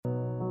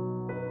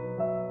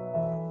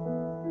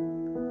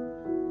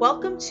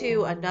Welcome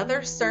to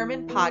another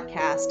sermon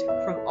podcast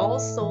from All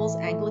Souls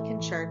Anglican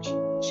Church,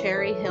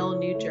 Cherry Hill,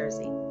 New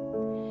Jersey.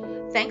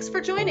 Thanks for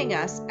joining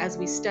us as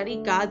we study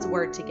God's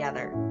Word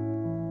together.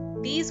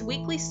 These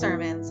weekly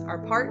sermons are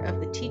part of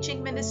the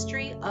teaching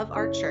ministry of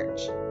our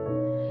church.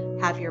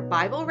 Have your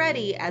Bible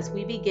ready as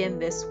we begin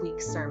this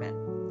week's sermon.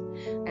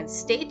 And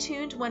stay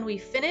tuned when we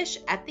finish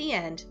at the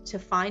end to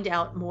find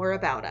out more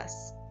about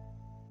us.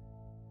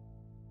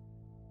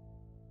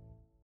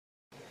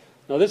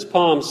 Now, this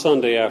Palm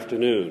Sunday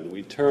afternoon,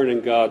 we turn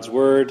in God's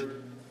Word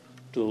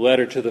to the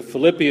letter to the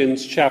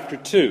Philippians, chapter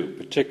 2,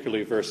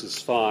 particularly verses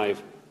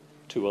 5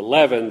 to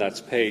 11.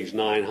 That's page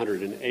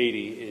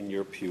 980 in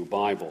your pew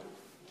Bible.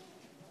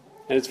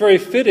 And it's very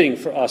fitting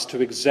for us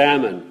to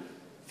examine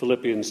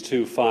Philippians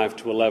 2, 5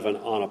 to 11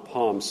 on a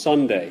Palm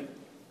Sunday.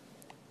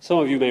 Some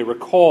of you may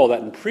recall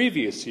that in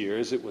previous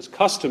years it was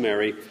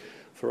customary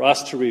for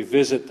us to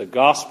revisit the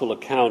gospel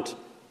account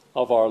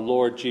of our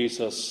Lord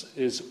Jesus'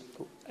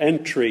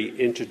 entry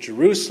into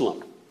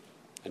Jerusalem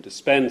and to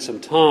spend some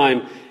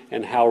time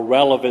in how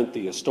relevant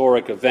the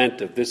historic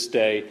event of this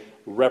day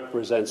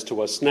represents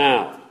to us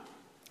now.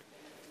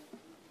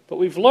 But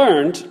we've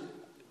learned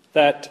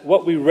that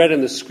what we read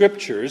in the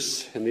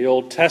Scriptures in the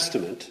Old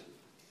Testament,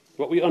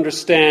 what we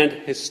understand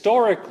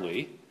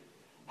historically,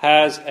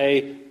 has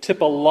a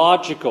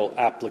typological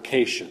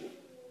application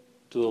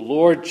to the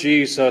Lord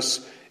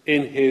Jesus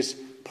in his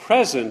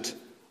present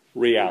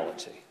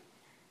reality.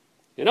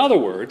 In other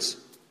words,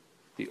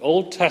 the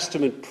Old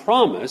Testament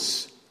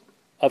promise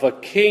of a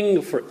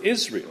king for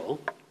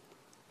Israel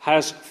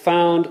has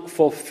found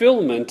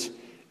fulfillment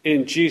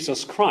in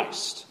Jesus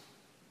Christ.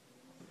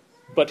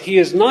 But he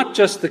is not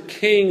just the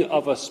king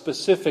of a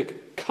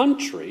specific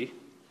country,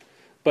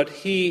 but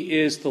he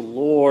is the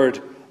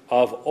Lord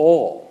of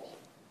all.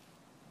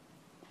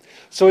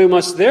 So we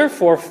must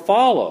therefore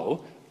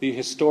follow the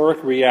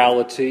historic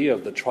reality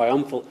of the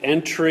triumphal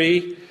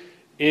entry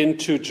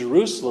into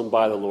Jerusalem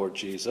by the Lord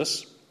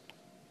Jesus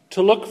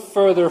to look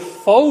further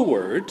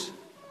forward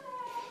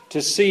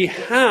to see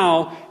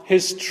how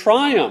his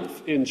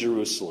triumph in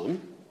Jerusalem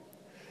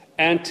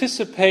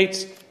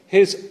anticipates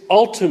his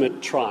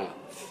ultimate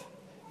triumph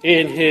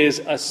in his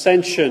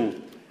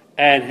ascension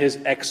and his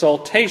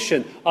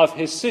exaltation of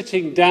his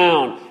sitting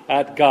down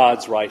at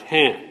God's right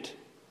hand.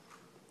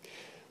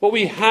 What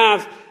we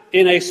have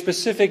in a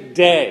specific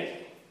day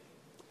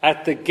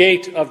at the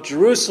gate of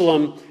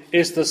Jerusalem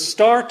is the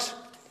start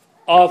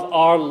of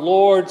our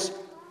Lord's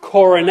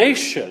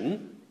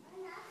coronation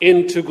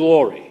into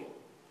glory.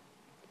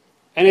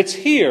 And it's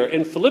here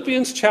in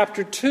Philippians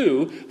chapter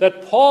 2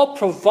 that Paul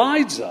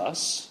provides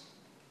us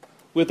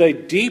with a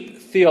deep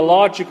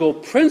theological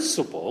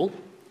principle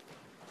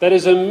that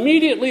is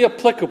immediately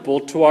applicable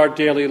to our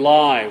daily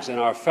lives and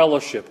our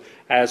fellowship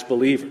as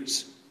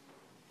believers.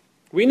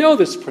 We know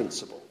this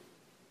principle: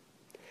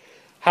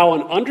 how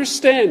an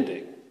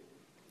understanding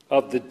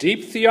of the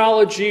deep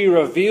theology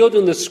revealed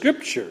in the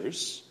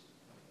Scriptures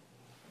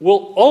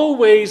will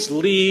always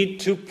lead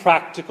to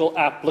practical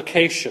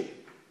application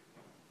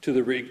to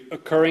the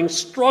recurring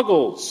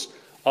struggles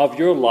of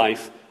your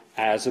life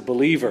as a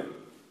believer.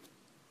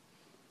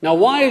 Now,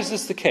 why is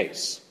this the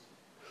case?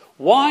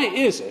 Why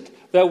is it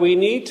that we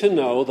need to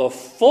know the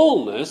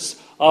fullness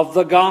of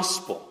the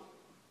gospel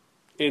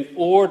in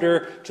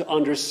order to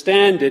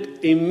understand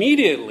it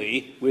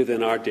immediately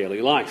within our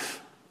daily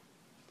life?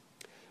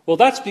 Well,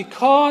 that's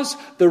because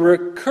the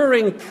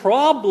recurring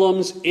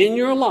problems in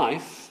your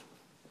life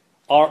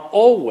are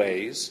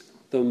always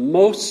the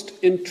most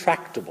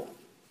intractable.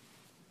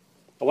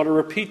 I want to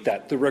repeat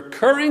that. The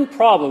recurring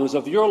problems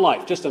of your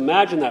life, just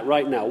imagine that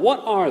right now. What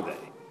are they?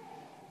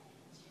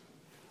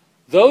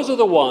 Those are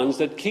the ones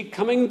that keep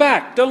coming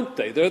back, don't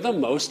they? They're the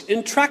most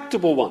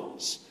intractable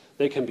ones.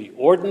 They can be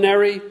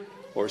ordinary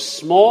or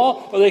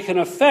small, or they can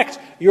affect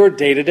your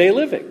day-to-day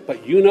living.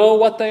 But you know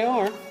what they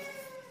are.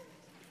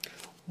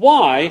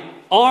 Why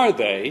are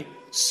they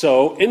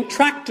so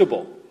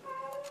intractable?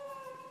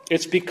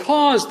 It's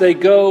because they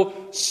go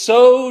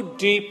so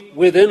deep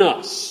within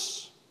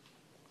us,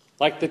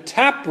 like the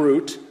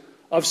taproot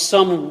of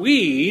some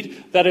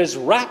weed that is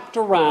wrapped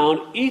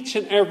around each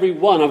and every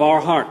one of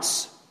our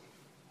hearts.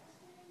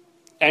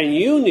 And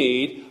you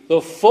need the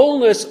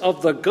fullness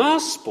of the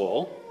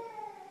gospel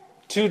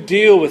to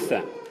deal with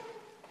them.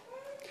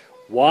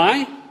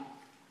 Why?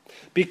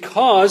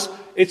 Because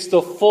it's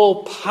the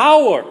full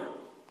power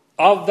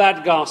of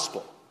that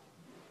gospel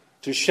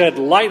to shed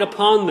light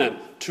upon them,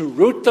 to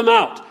root them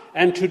out,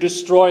 and to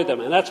destroy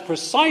them. And that's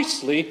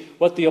precisely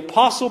what the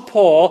Apostle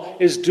Paul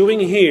is doing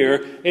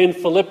here in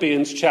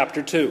Philippians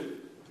chapter 2.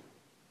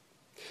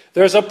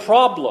 There's a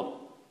problem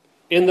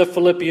in the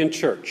Philippian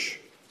church.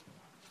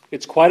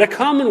 It's quite a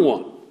common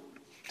one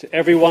to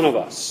every one of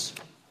us.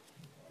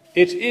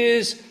 It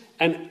is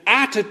an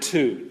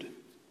attitude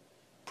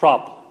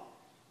problem.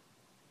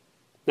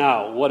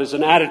 Now, what is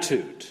an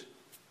attitude?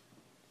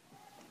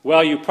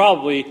 Well, you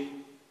probably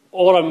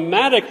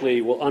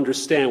automatically will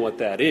understand what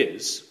that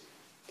is.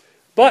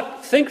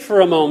 But think for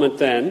a moment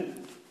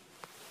then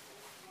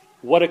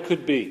what it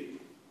could be.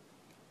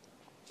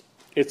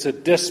 It's a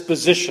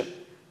disposition,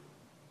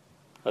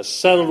 a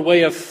settled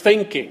way of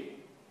thinking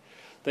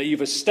that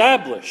you've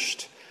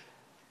established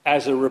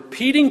as a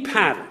repeating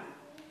pattern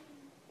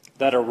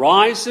that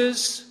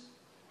arises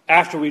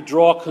after we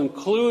draw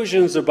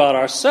conclusions about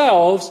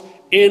ourselves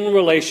in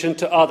relation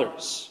to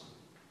others.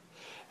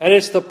 And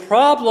it's the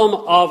problem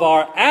of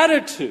our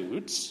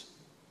attitudes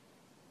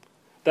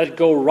that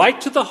go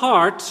right to the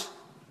heart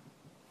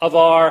of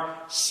our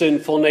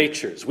sinful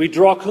natures. We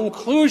draw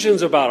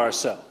conclusions about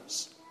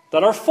ourselves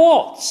that are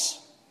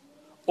false,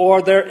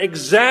 or they're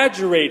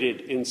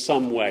exaggerated in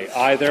some way,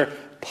 either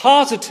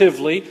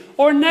positively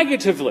or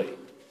negatively.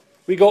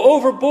 We go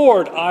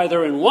overboard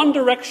either in one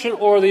direction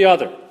or the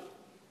other.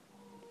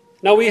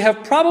 Now, we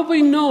have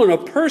probably known a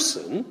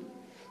person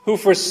who,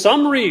 for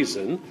some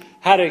reason,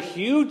 had a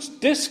huge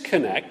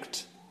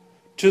disconnect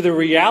to the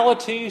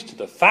realities, to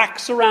the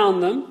facts around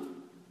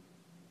them,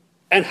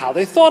 and how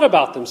they thought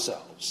about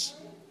themselves.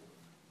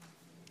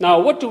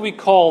 Now, what do we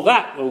call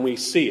that when we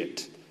see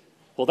it?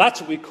 Well,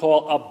 that's what we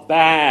call a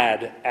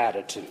bad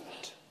attitude.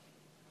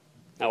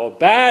 Now, a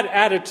bad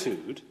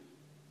attitude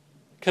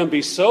can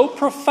be so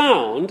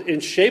profound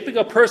in shaping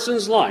a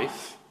person's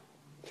life,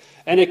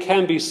 and it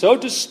can be so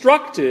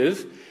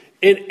destructive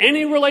in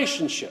any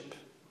relationship.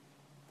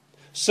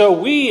 So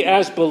we,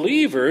 as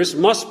believers,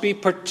 must be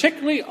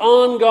particularly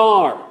on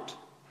guard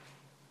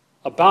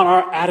about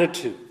our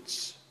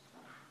attitudes.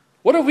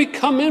 What have we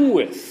come in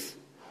with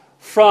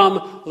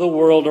from the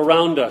world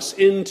around us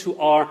into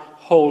our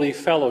holy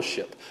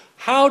fellowship?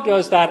 How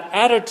does that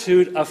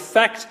attitude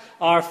affect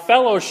our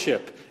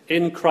fellowship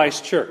in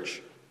Christ's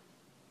church?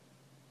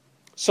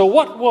 So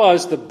what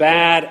was the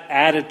bad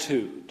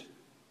attitude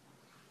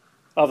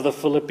of the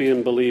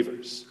Philippian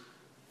believers?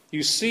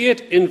 You see it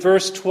in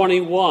verse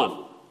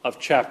 21 of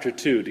chapter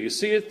 2. Do you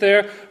see it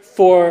there?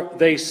 For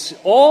they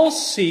all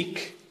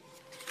seek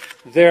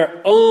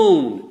their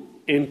own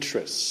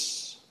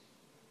interests,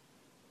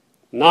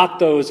 not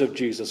those of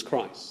Jesus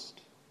Christ.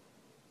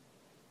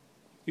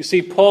 You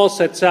see, Paul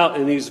sets out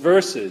in these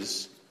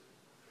verses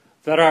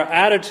that our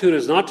attitude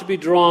is not to be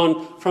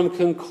drawn from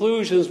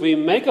conclusions we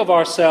make of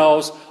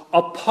ourselves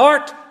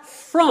apart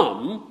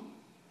from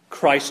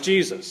Christ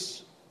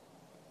Jesus.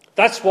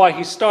 That's why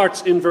he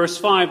starts in verse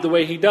 5 the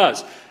way he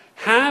does.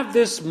 Have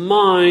this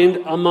mind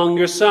among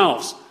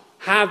yourselves.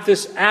 Have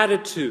this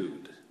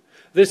attitude,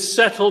 this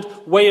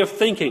settled way of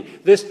thinking,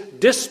 this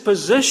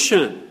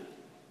disposition,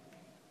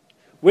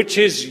 which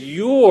is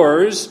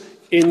yours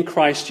in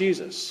Christ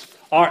Jesus.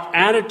 Our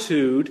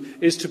attitude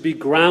is to be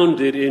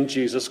grounded in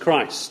Jesus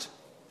Christ.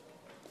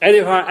 And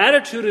if our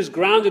attitude is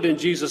grounded in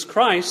Jesus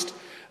Christ,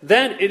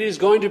 then it is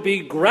going to be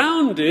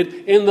grounded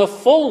in the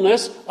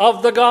fullness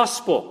of the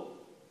gospel.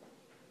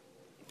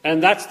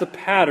 And that's the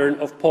pattern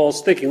of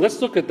Paul's thinking.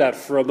 Let's look at that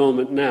for a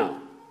moment now.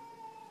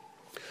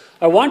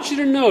 I want you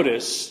to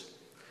notice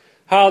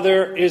how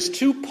there is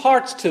two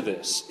parts to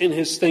this in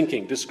his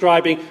thinking,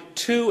 describing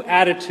two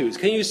attitudes.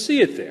 Can you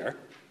see it there?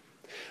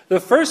 The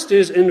first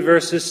is in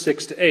verses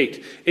 6 to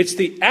 8. It's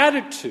the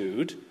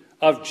attitude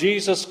of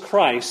Jesus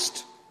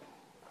Christ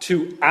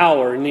to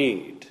our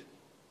need.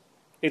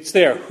 It's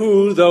there,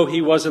 who, though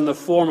he was in the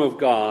form of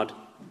God,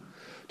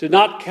 did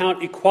not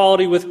count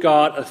equality with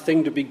God a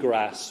thing to be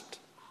grasped,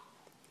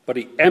 but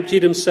he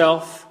emptied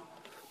himself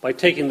by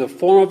taking the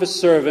form of a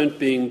servant,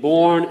 being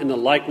born in the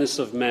likeness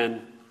of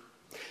men.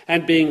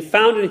 And being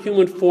found in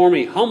human form,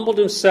 he humbled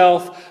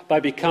himself by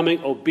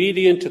becoming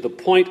obedient to the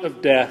point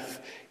of death,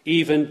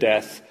 even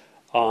death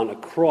on a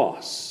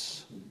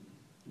cross.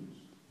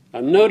 Now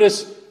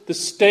notice the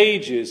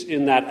stages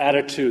in that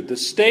attitude, the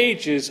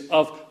stages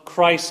of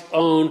Christ's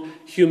own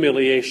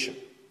humiliation.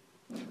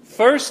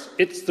 First,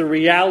 it's the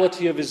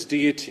reality of his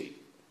deity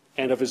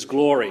and of his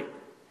glory.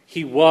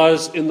 He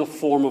was in the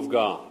form of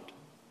God.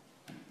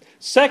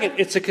 Second,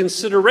 it's a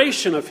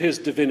consideration of his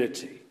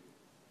divinity,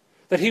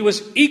 that he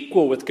was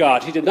equal with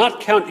God. He did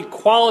not count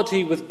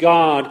equality with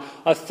God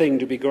a thing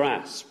to be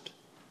grasped.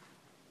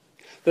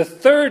 The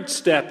third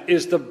step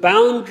is the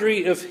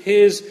boundary of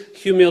his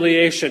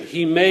humiliation.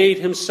 He made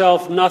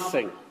himself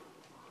nothing,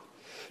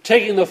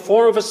 taking the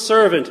form of a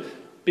servant,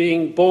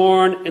 being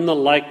born in the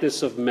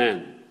likeness of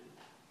men.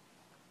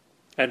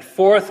 And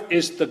fourth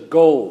is the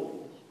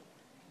goal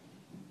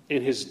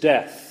in his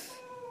death.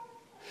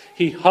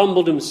 He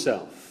humbled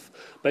himself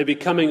by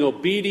becoming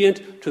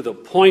obedient to the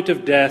point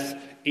of death,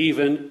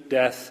 even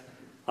death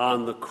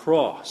on the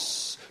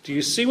cross. Do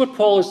you see what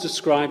Paul is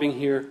describing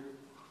here?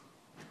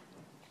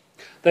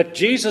 That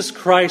Jesus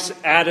Christ's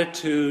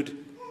attitude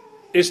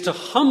is to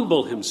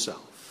humble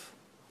himself.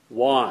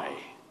 Why?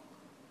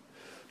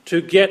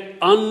 To get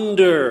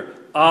under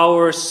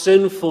our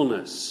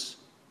sinfulness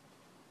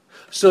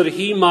so that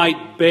he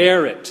might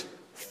bear it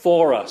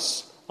for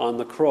us on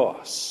the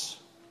cross.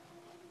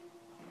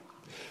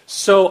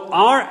 So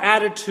our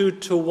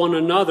attitude to one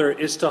another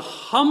is to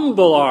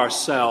humble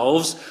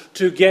ourselves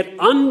to get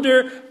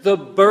under the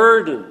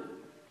burden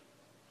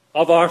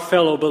of our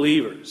fellow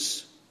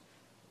believers,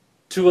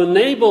 to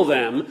enable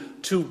them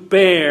to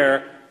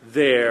bear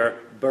their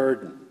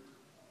burden.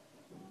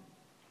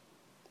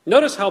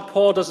 Notice how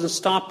Paul doesn't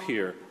stop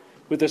here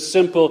with a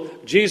simple,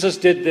 Jesus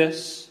did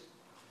this,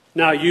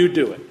 now you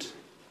do it.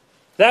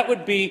 That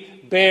would be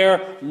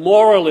bare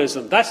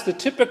moralism. That's the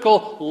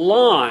typical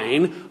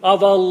line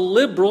of a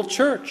liberal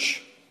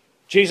church.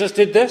 Jesus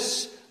did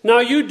this, now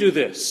you do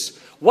this.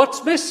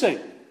 What's missing?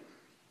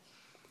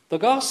 The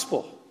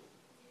gospel.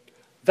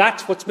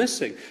 That's what's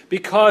missing,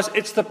 because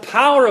it's the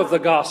power of the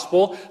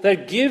gospel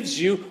that gives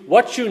you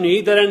what you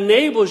need, that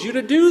enables you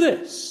to do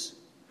this.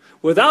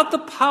 Without the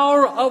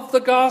power of the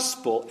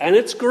gospel and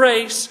its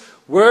grace,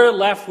 we're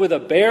left with a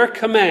bare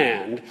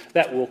command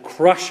that will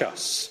crush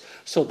us.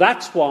 So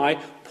that's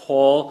why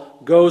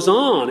Paul goes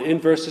on in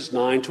verses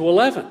 9 to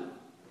 11.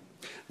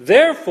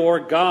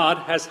 Therefore, God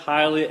has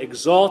highly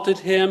exalted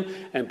him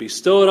and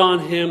bestowed on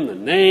him the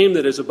name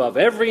that is above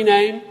every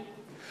name.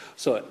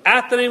 So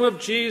at the name of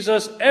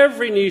Jesus,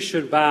 every knee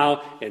should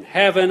bow in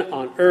heaven,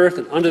 on earth,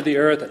 and under the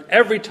earth, and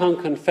every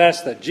tongue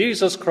confess that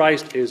Jesus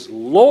Christ is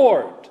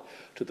Lord,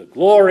 to the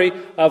glory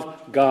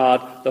of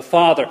God the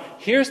Father.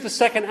 Here's the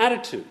second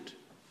attitude.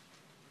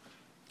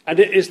 And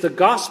it is the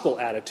gospel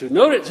attitude.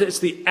 Notice it's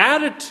the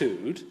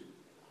attitude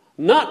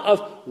not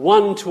of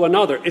one to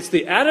another. It's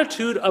the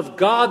attitude of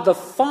God the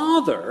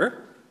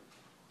Father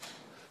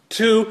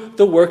to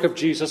the work of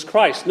Jesus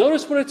Christ.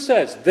 Notice what it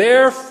says.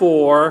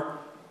 Therefore,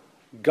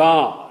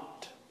 God.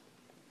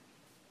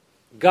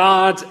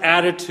 God's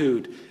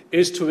attitude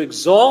is to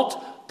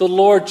exalt the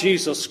Lord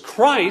Jesus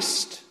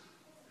Christ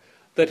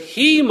that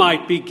he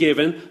might be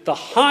given the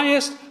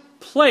highest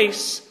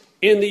place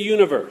in the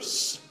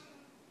universe.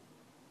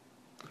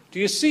 Do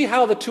you see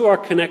how the two are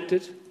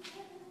connected?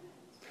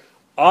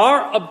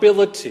 Our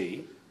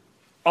ability,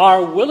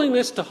 our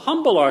willingness to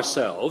humble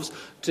ourselves,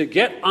 to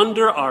get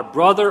under our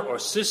brother or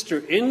sister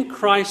in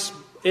Christ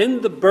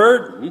in the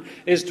burden,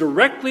 is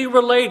directly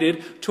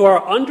related to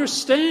our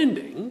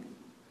understanding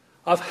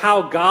of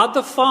how God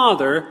the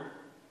Father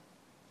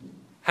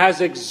has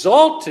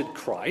exalted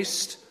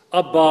Christ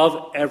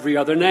above every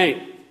other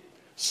name.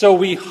 So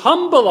we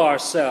humble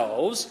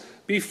ourselves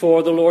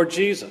before the Lord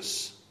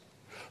Jesus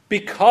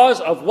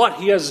because of what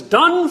he has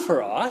done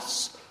for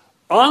us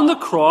on the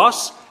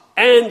cross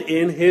and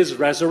in his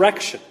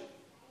resurrection.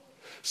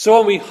 So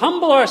when we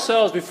humble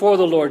ourselves before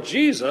the Lord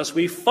Jesus,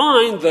 we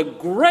find the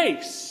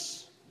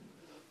grace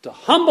to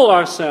humble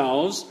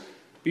ourselves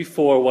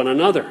before one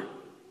another.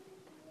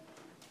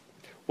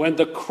 When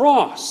the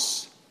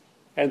cross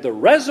and the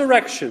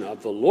resurrection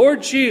of the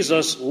Lord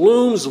Jesus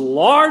looms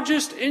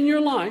largest in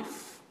your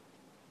life,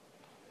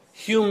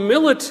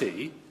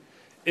 humility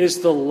is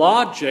the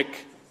logic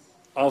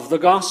of the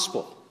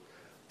gospel.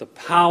 The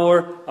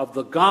power of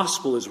the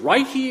gospel is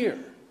right here.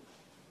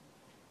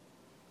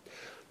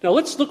 Now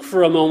let's look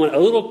for a moment a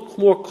little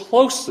more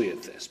closely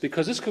at this,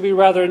 because this could be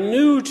rather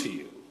new to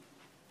you.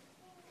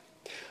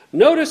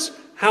 Notice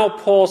how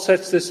Paul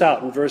sets this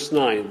out in verse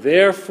 9.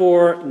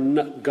 Therefore,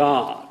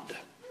 God.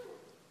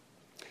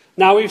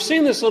 Now, we've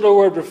seen this little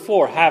word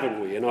before,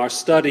 haven't we, in our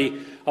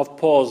study of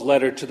Paul's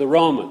letter to the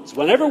Romans.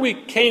 Whenever we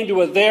came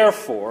to a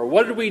therefore,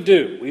 what did we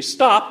do? We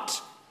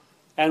stopped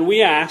and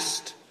we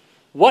asked,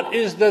 what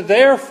is the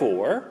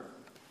therefore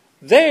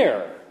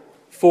there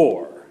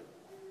for?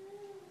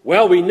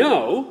 Well, we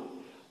know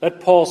that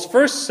Paul's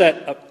first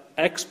set of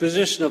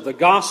exposition of the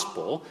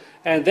gospel,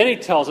 and then he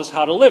tells us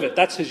how to live it.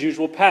 That's his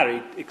usual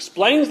pattern. He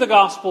explains the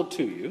gospel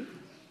to you,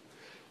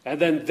 and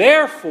then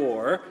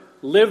therefore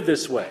live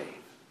this way.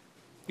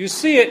 You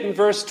see it in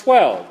verse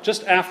 12,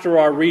 just after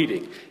our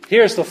reading.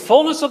 Here's the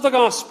fullness of the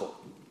gospel.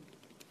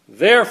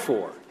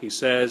 Therefore, he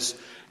says,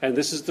 and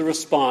this is the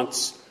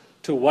response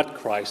to what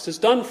Christ has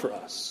done for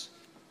us.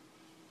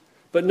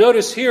 But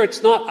notice here,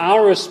 it's not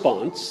our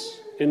response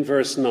in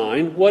verse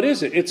 9. What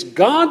is it? It's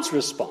God's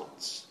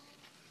response.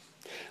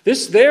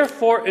 This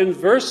therefore in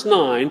verse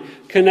 9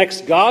 connects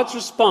God's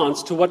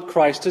response to what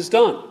Christ has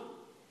done.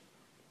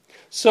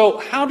 So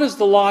how does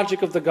the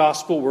logic of the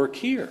gospel work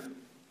here?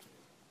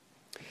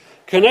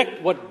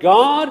 Connect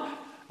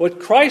what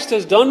Christ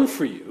has done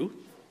for you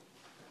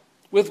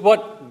with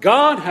what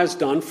God has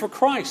done for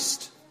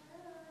Christ.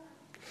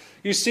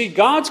 You see,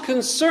 God's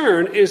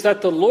concern is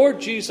that the Lord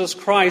Jesus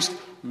Christ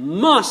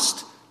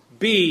must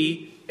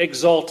be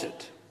exalted.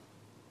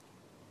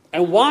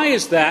 And why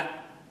is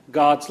that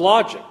God's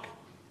logic?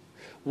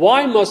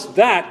 Why must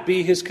that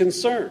be his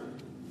concern?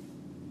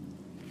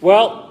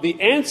 Well,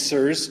 the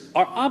answers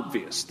are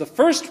obvious. The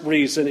first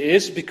reason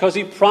is because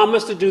he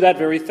promised to do that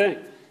very thing.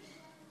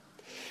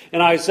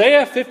 In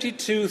Isaiah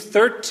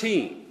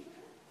 52:13,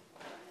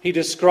 he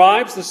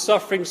describes the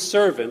suffering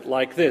servant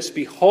like this: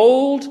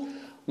 Behold,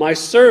 my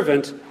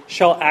servant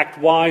shall act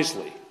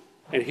wisely.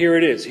 And here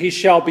it is. He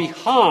shall be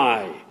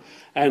high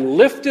and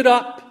lifted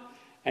up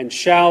and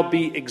shall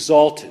be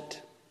exalted.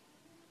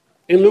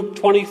 In Luke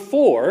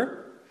 24,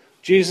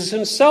 Jesus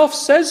himself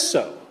says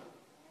so.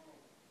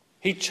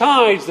 He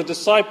chides the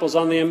disciples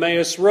on the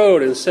Emmaus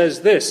Road and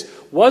says this: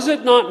 Was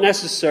it not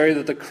necessary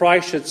that the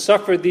Christ should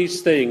suffer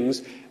these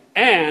things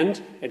and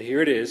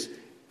here it is,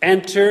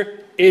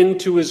 enter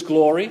into his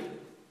glory?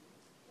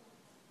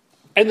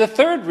 And the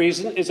third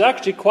reason is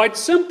actually quite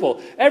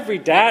simple. Every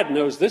dad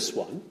knows this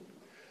one.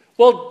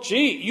 Well,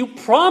 you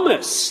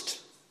promised.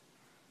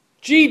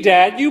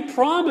 Dad, you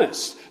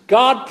promised.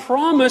 God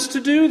promised to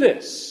do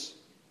this.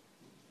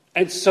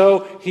 And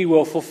so he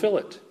will fulfill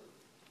it.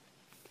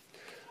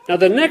 Now,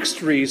 the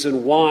next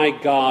reason why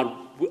God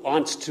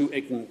wants to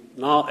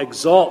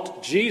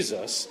exalt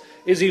Jesus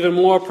is even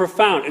more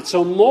profound. It's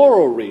a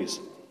moral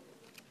reason.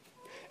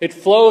 It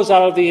flows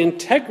out of the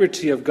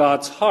integrity of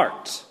God's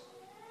heart.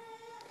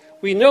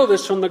 We know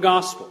this from the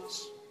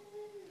Gospels.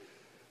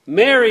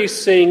 Mary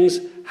sings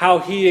how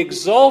he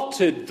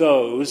exalted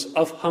those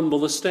of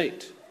humble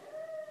estate.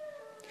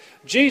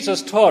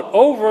 Jesus taught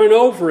over and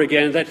over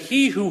again that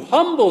he who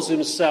humbles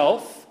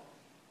himself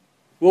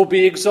will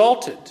be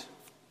exalted.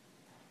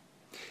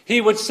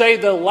 He would say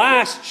the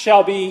last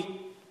shall be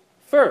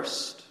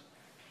first,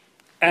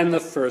 and the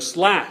first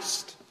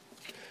last.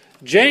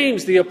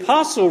 James the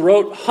apostle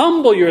wrote,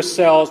 "Humble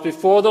yourselves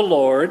before the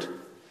Lord,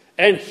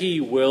 and he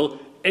will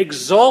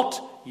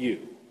exalt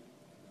you."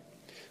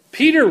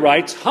 Peter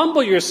writes,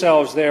 "Humble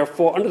yourselves,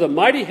 therefore, under the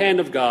mighty hand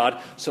of God,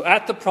 so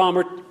at the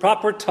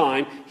proper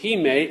time he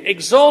may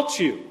exalt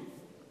you."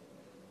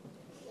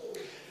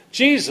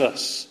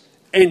 Jesus,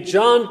 in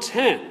John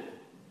 10,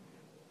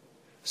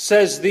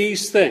 says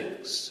these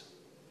things,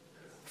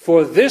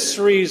 "For this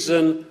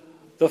reason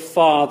the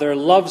Father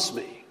loves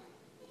me,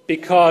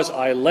 because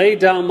I lay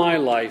down my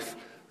life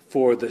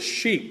for the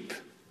sheep."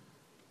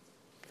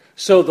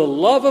 So the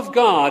love of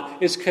God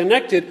is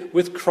connected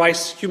with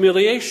Christ's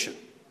humiliation.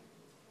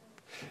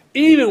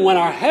 Even when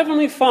our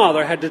Heavenly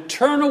Father had to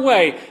turn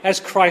away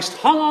as Christ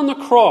hung on the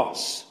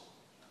cross,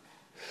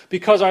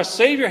 because our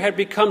Savior had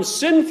become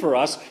sin for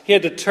us, he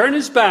had to turn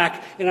his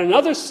back. In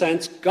another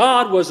sense,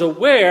 God was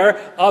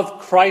aware of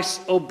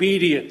Christ's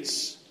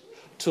obedience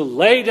to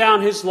lay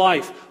down his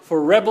life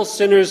for rebel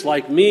sinners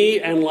like me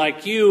and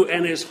like you,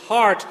 and his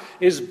heart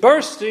is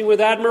bursting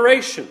with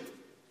admiration.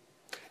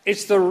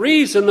 It's the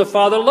reason the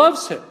Father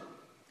loves him.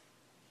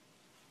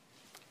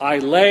 I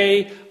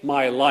lay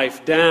my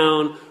life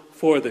down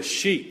for the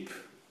sheep.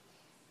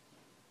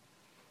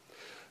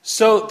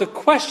 So the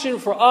question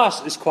for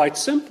us is quite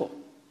simple.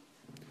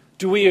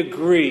 Do we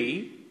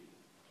agree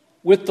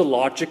with the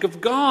logic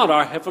of God,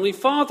 our Heavenly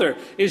Father?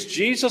 Is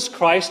Jesus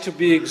Christ to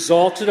be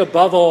exalted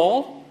above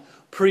all,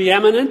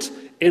 preeminent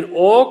in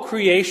all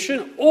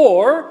creation,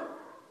 or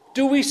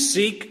do we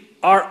seek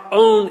our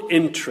own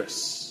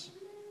interests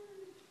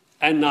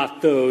and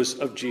not those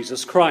of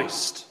Jesus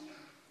Christ?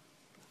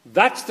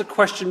 That's the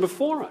question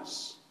before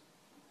us.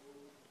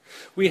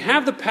 We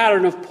have the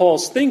pattern of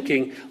Paul's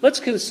thinking. Let's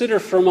consider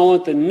for a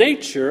moment the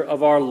nature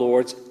of our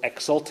Lord's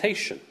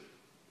exaltation.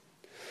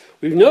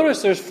 We've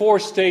noticed there's 4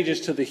 stages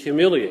to the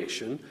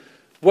humiliation.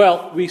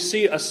 Well, we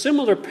see a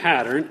similar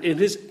pattern in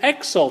his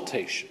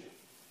exaltation.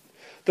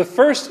 The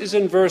first is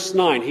in verse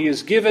 9. He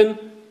is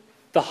given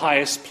the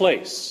highest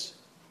place.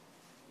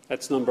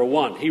 That's number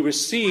 1. He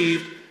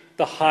received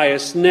the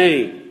highest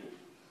name.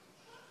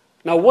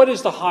 Now, what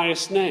is the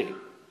highest name?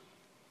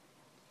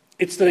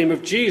 It's the name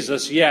of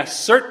Jesus, yes,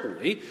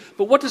 certainly.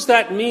 But what does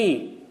that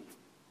mean?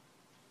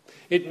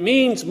 It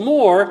means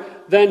more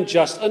than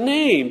just a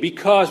name,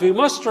 because we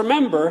must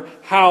remember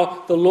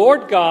how the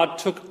Lord God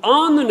took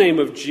on the name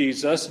of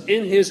Jesus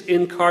in his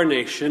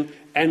incarnation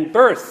and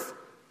birth.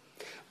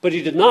 But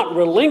he did not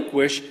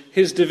relinquish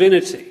his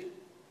divinity.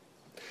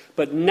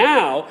 But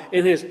now,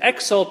 in his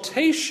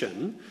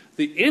exaltation,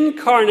 the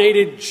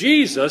incarnated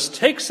Jesus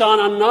takes on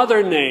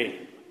another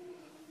name,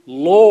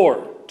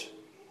 Lord.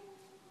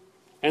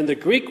 And the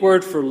Greek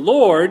word for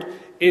Lord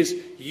is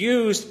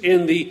used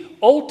in the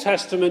Old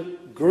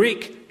Testament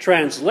Greek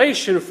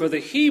translation for the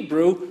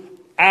Hebrew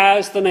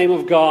as the name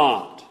of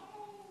God.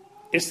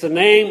 It's the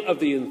name of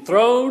the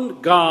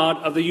enthroned God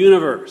of the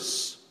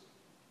universe.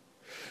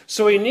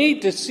 So we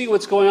need to see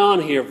what's going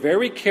on here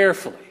very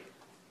carefully.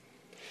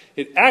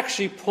 It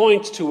actually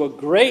points to a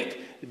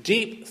great,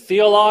 deep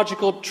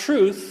theological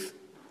truth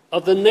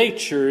of the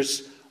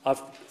natures of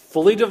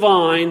fully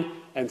divine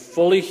and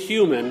fully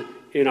human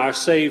in our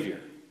Savior.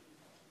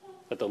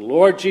 That the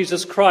Lord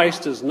Jesus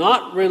Christ does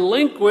not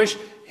relinquish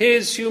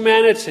his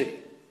humanity.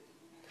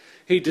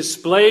 He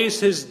displays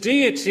his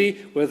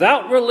deity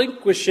without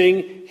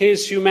relinquishing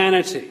his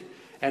humanity.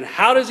 And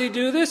how does he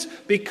do this?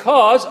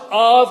 Because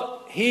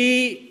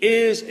he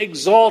is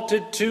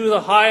exalted to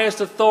the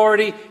highest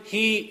authority.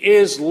 He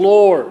is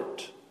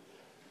Lord.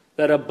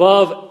 That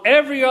above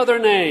every other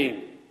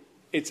name,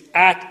 it's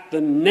at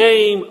the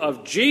name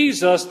of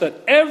Jesus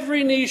that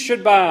every knee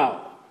should bow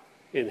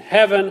in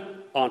heaven,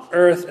 on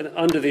earth, and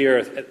under the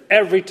earth, and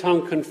every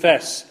tongue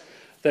confess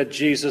that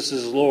Jesus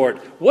is Lord.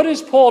 What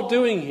is Paul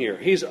doing here?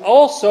 He's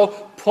also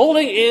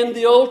pulling in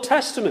the Old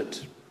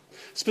Testament.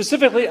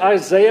 Specifically,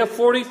 Isaiah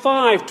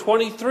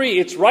 45:23.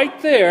 It's right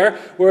there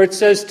where it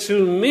says,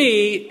 "To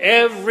me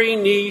every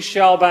knee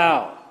shall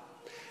bow.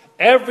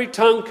 Every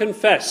tongue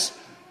confess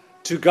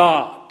to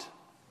God."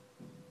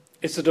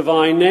 It's a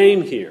divine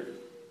name here.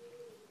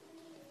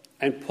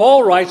 And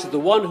Paul writes that the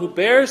one who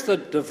bears the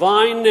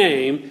divine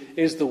name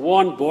is the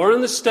one born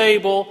in the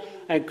stable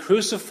and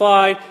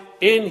crucified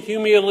in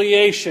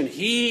humiliation.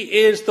 He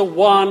is the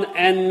one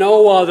and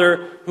no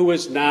other who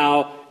is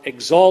now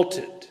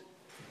exalted.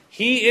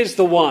 He is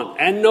the one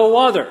and no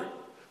other,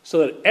 so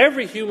that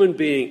every human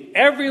being,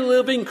 every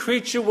living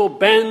creature will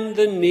bend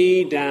the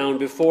knee down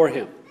before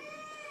him.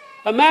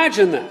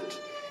 Imagine that.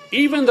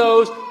 Even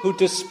those who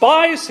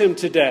despise him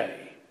today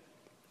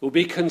will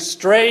be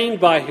constrained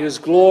by his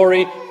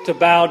glory to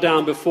bow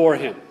down before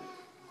him.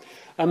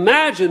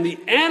 Imagine the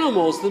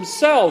animals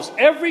themselves,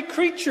 every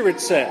creature, it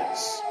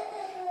says,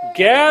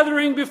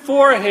 gathering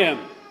before him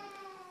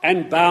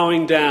and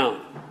bowing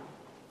down.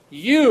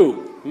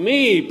 You,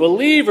 me,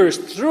 believers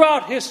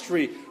throughout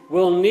history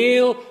will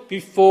kneel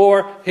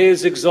before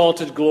his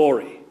exalted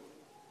glory.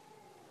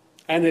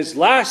 And his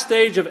last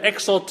stage of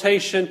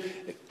exaltation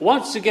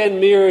once again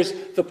mirrors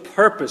the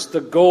purpose,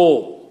 the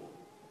goal.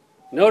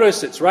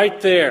 Notice it's right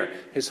there.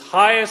 His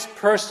highest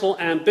personal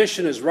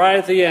ambition is right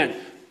at the end,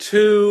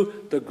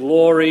 to the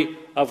glory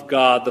of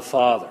God the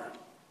Father.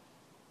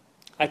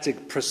 That's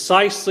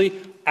precisely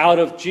out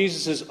of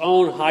Jesus'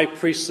 own high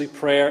priestly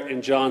prayer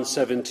in John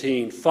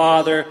 17.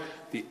 Father,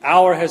 the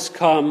hour has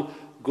come.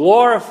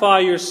 Glorify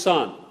your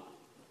Son,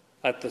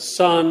 that the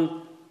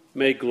Son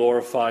may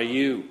glorify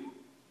you.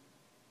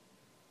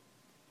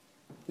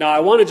 Now,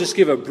 I want to just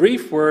give a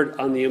brief word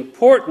on the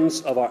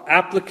importance of our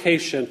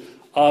application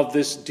of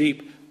this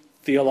deep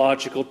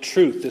theological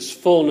truth, this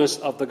fullness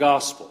of the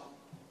gospel.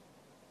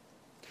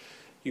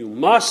 You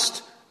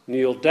must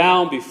kneel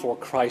down before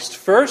Christ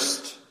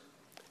first,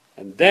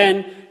 and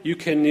then you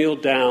can kneel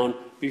down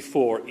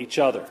before each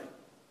other.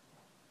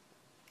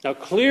 Now,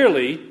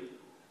 clearly,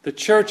 the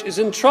church is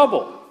in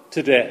trouble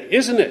today,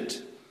 isn't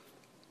it?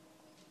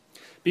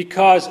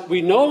 Because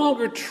we no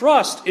longer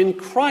trust in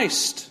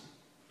Christ,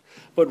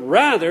 but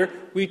rather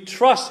we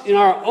trust in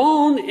our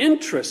own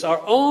interests,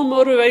 our own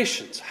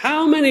motivations.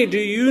 How many do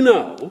you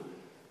know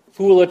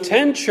who will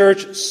attend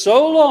church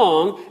so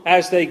long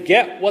as they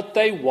get what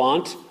they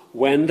want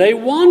when they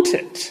want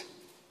it?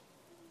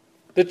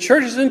 The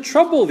church is in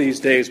trouble these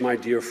days, my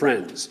dear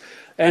friends.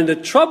 And the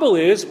trouble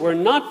is we're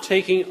not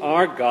taking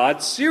our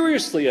God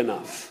seriously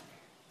enough.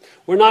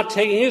 We're not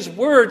taking his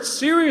word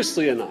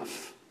seriously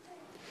enough.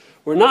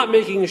 We're not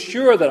making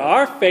sure that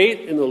our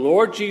faith in the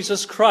Lord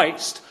Jesus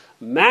Christ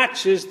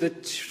matches the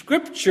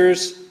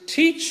Scripture's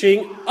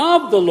teaching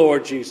of the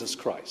Lord Jesus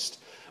Christ.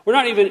 We're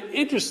not even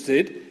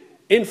interested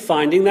in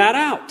finding that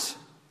out.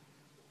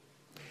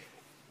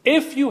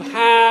 If you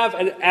have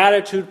an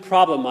attitude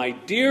problem, my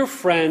dear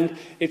friend,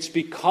 it's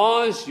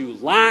because you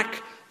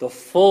lack the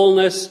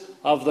fullness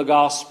of the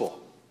gospel.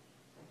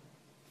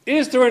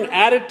 Is there an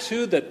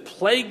attitude that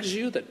plagues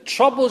you, that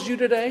troubles you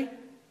today?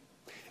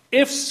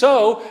 If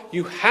so,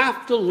 you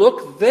have to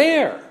look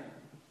there.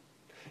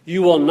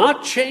 You will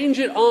not change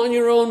it on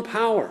your own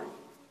power.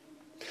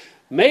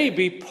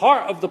 Maybe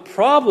part of the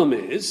problem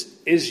is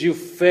you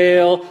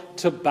fail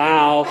to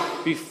bow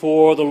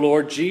before the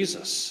Lord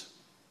Jesus.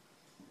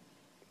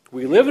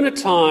 We live in a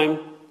time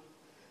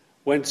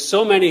when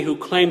so many who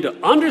claim to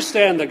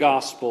understand the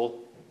gospel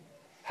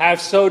have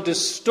so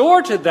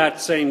distorted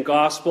that same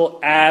gospel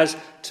as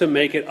to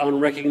make it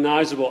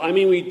unrecognizable. I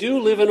mean, we do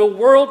live in a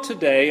world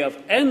today of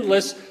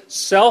endless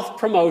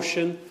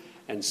self-promotion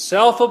and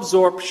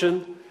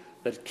self-absorption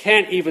that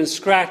can't even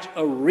scratch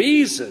a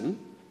reason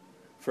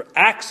for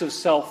acts of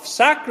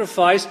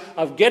self-sacrifice,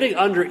 of getting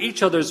under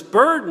each other's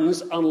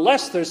burdens,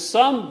 unless there's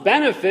some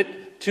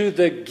benefit to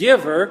the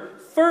giver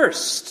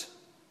first.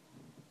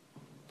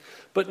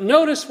 But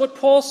notice what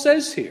Paul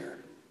says here.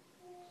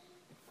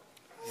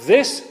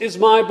 This is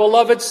my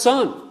beloved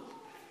Son.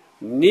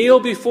 Kneel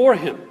before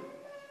him.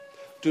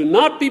 Do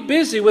not be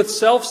busy with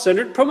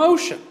self-centered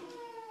promotion.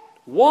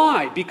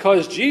 Why?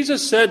 Because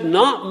Jesus said,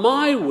 not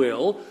my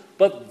will,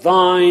 but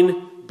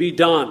thine be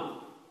done.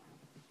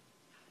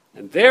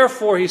 And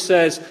therefore, he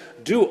says,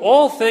 do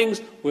all things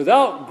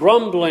without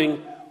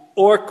grumbling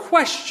or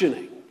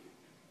questioning.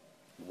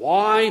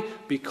 Why?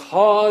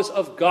 Because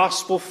of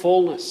gospel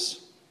fullness.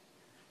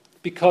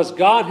 Because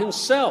God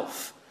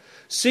himself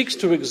seeks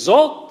to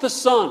exalt the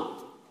Son.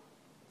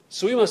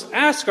 So we must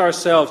ask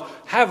ourselves,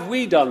 have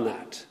we done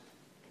that?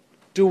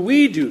 Do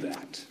we do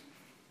that?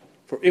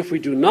 For if we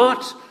do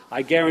not,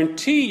 I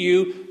guarantee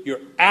you, your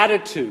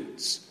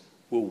attitudes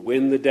will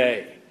win the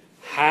day.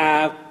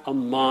 Have a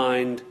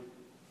mind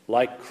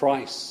like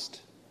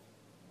Christ.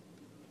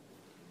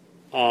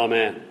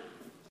 Amen.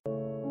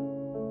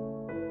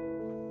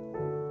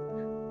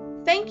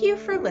 Thank you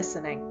for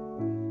listening.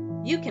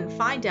 You can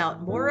find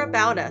out more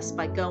about us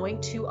by going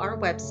to our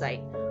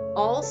website,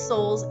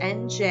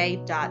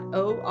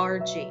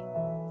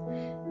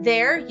 allsoulsnj.org.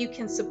 There, you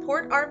can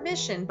support our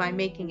mission by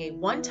making a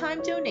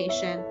one-time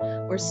donation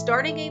or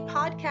starting a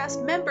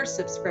podcast member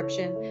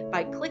subscription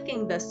by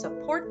clicking the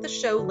Support the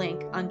Show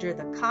link under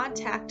the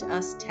Contact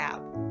Us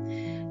tab.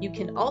 You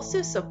can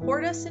also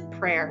support us in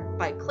prayer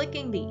by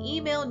clicking the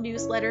Email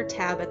Newsletter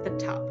tab at the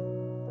top.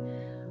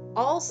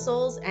 All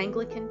Souls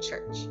Anglican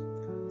Church.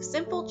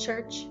 Simple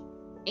church,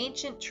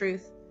 ancient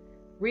truth,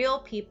 real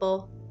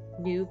people,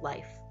 new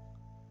life.